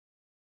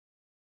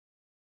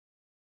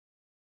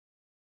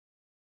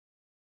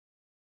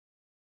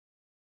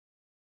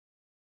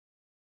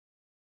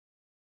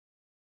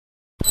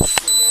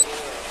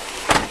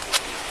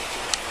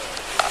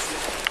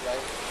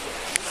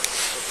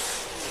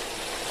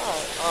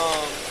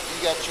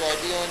got your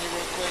ID on you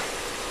real quick?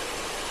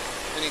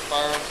 Any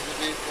firearms in the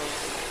vehicle?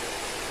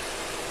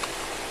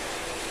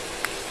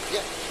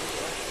 Yeah.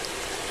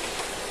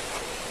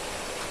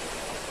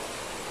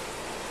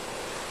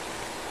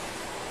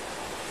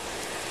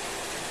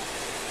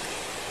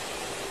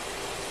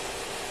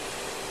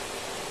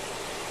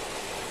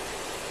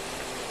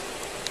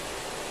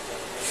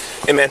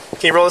 Hey man,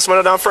 can you roll this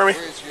window down for me?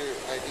 Where's your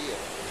ID? Do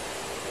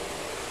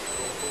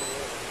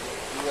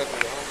you have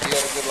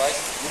a good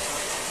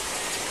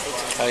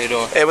license? How you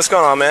doing? Hey, what's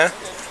going on, man?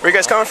 Where you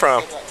guys coming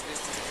from?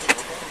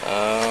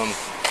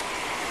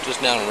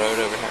 Just down the road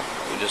over here.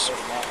 We just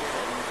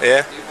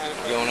Yeah?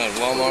 going to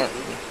Walmart.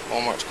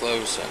 Walmart's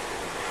closed, so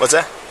What's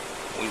that?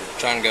 we were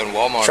trying to go to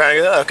Walmart. Trying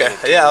to go? Okay.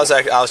 Yeah, I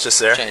was just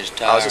there. Change the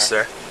tire. I was just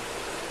there.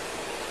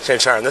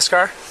 Change tire in this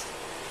car?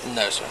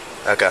 No, sir.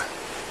 Okay.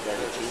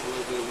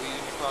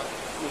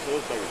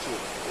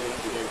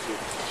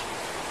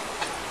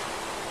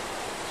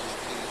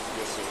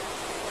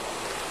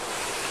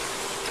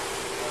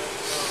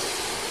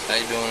 How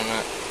you doing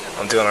tonight?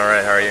 I'm doing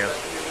alright, how are you?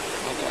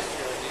 Okay.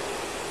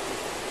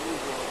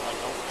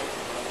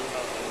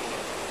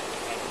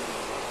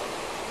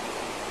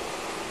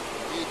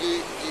 Do you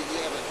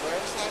have a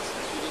driver's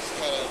license? You just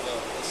kind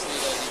of a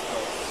state ID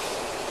card?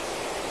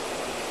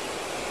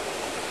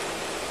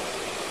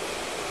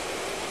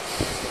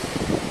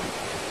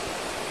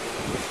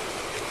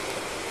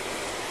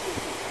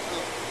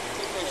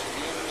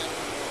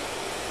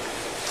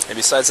 Hey,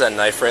 besides that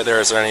knife right there,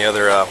 is there any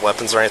other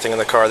weapons or anything in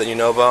the car that you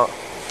know about?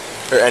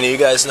 Or any of you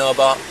guys know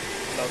about?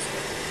 No,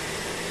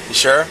 sir. You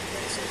sure?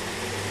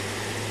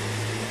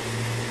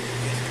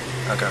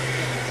 Okay.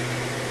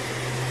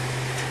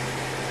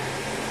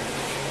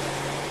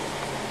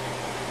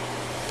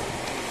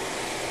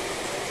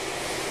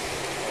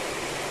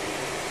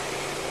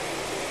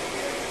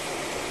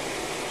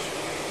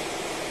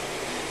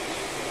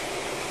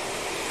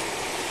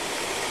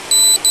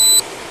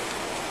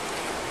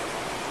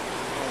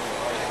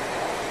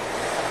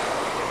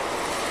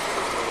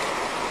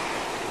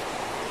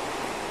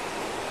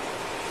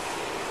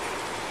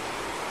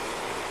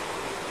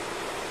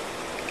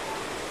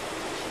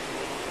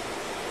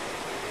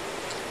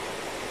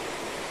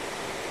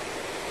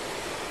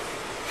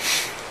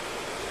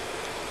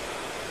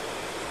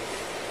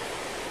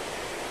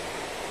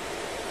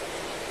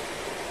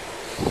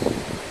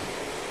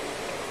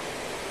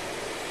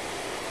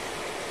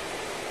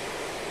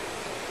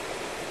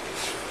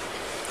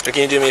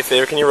 Can you do me a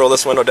favor? Can you roll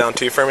this window down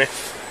too for me?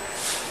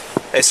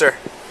 Hey, sir.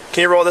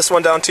 Can you roll this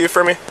one down too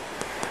for me? Sir,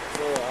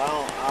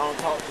 I don't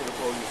talk to the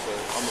police, sir.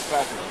 I'm a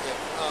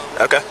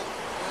passenger. Okay.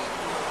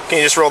 Can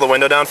you just roll the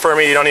window down for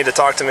me? You don't need to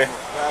talk to me. I'm a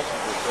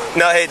passenger, sir.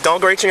 No, hey,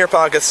 don't reach in your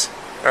pockets.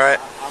 Alright?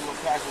 I'm a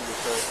passenger,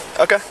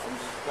 sir. Okay. I'm just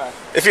a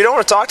passenger. If you don't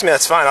want to talk to me,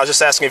 that's fine. I was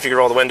just asking if you could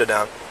roll the window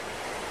down.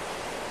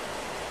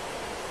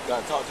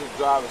 Gotta talk to the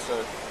driver,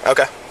 sir.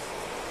 Okay.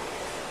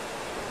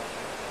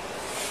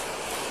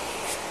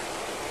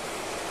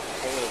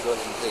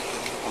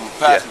 I'm a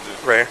passenger.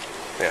 Yeah, right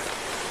here.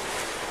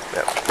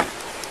 Yeah.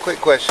 Quick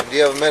question. Do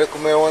you have a medical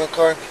marijuana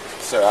card?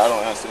 Sir, I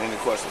don't answer any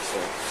questions,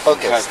 sir.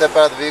 Okay, step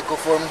out of the vehicle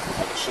for me.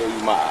 I can show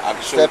you my. I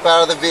can show Step you.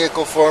 out of the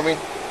vehicle for me.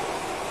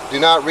 Do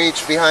not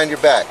reach behind your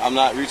back. I'm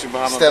not reaching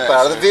behind my Step back.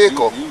 out of the sir.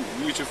 vehicle.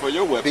 You reaching for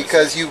your weapon.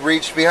 Because sir. you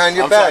reached behind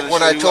your I'm trying back to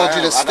when show I you told where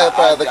you I to am. step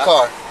out of the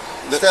car.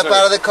 Step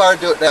out of the car,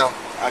 do it now.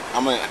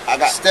 I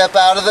got. Step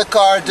out of the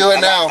car, do it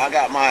now. I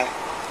got my.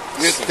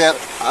 Listen, Step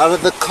out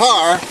of the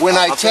car when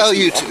I tell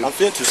you to. I'm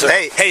fit to, sir.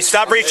 Hey,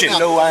 stop reaching. You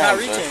know who I am,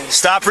 sir.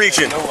 Stop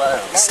reaching. You know who I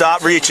am.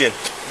 Stop reaching.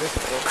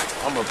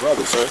 I'm a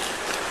brother, sir.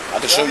 I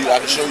can show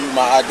you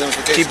my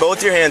identification. Keep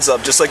both your hands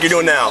up, just like you're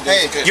doing now.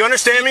 Hey, You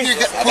understand me?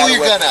 Pull your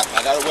gun out.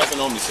 I got a weapon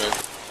on me, sir.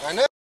 I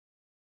know.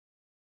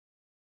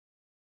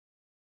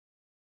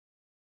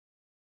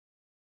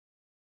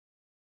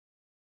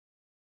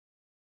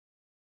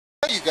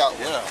 You got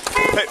one. Yeah.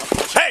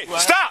 Hey,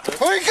 stop!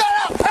 Pull your gun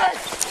out. Hey,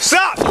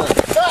 Stop!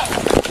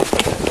 stop.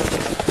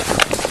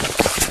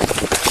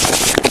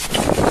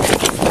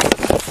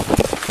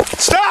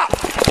 Stop!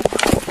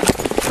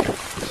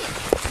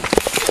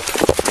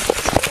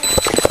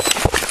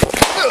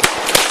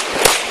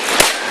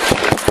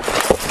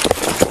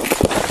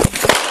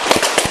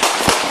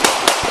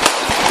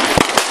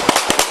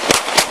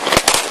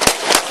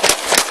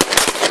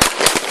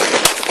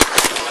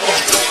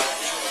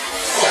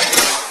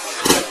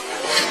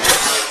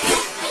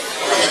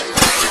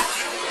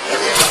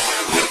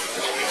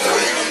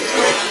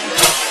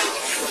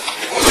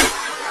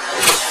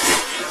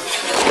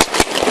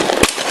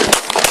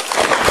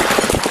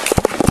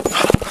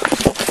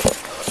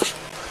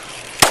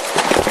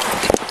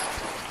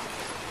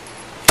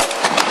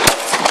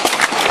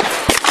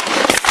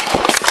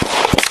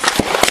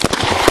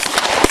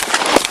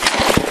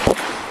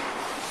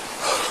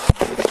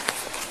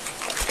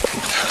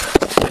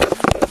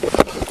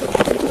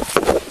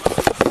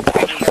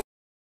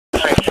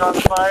 On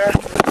fire,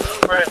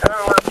 right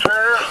there, left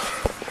turn.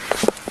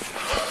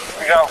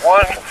 We got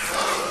one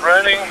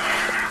running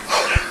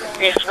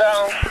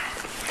eastbound.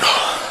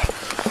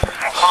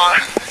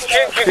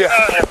 Can't keep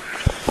going.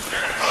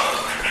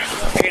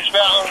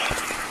 eastbound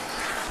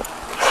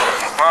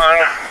on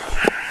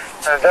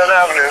Dunn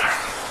Avenue.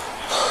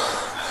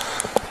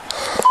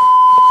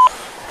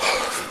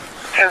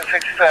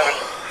 1067.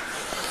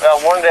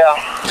 Got one down.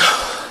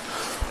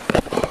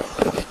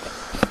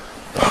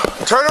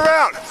 Turn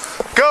around.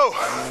 Go.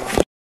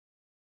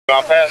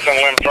 I'm passing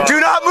Lim Turner. Do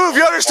not move.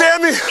 You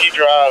understand me? Keep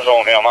your eyes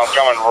on him. I'm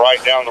coming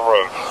right down the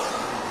road.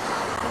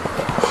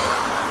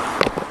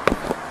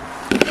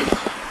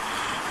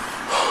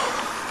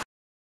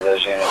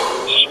 Those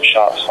units,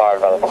 shots fired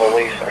by the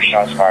police or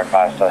shots fired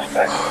by a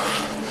suspect?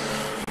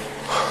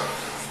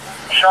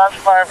 Shots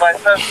fired by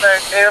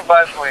suspect and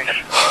by police.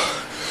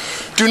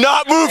 Do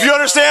not move. You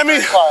understand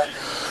me?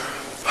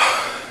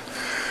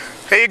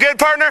 Hey, you good,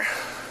 partner?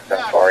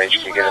 4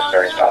 each, you get us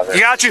 35.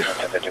 You got you.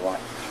 51.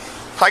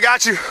 I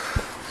got you.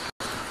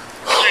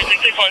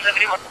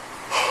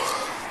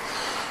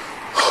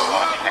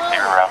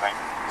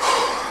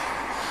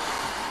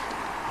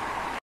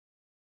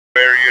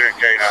 Bear unit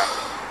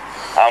K9.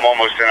 I'm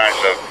almost in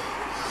ISO.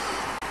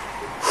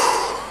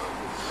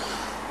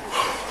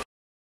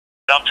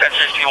 Dump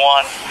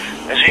 1061.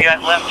 Is he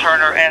at Lim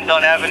Turner and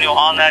Dunn Avenue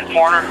on that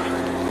corner?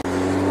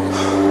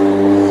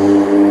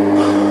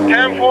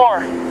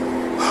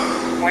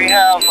 10-4. We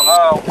have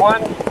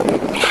one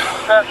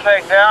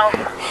suspect down,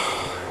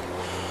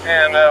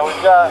 and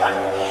we've got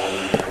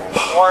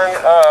one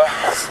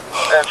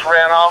that's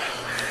ran off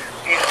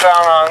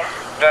eastbound on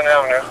Dunn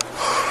Avenue.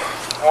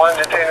 One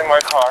detained in my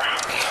car.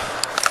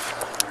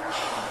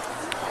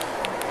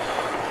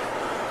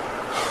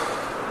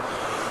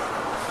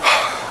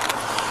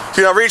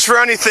 Do not reach for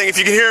anything if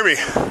you can hear me.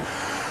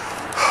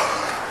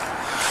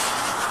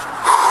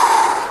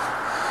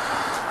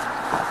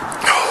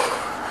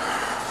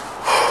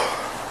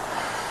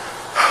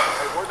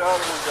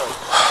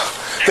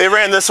 They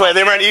ran this way.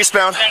 They ran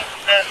eastbound.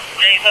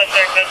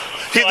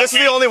 This is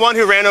the only one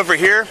who ran over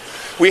here.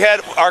 We had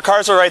our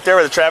cars are right there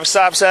where the traffic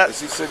stop's at. Is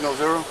he signal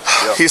 0?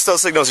 Yep. He's still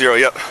signal 0.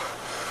 Yep.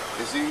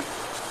 Is he?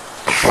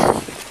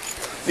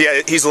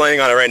 Yeah, he's laying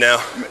on it right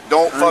now.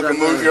 Don't fucking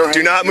move your hand.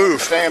 Do not move.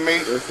 Understand me?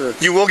 Yes, sir.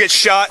 You will get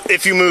shot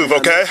if you move.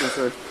 Okay. Yes,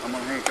 sir. I'm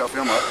gonna handcuff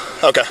him up.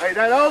 Okay. Hey,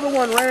 that other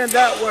one ran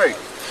that way.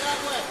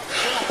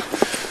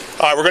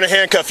 All right, we're gonna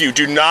handcuff you.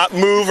 Do not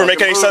move or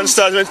make any sudden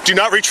statements. Do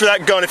not reach for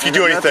that gun if you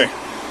do anything.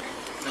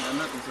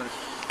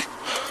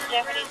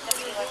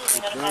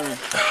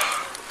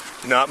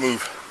 Do not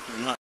move.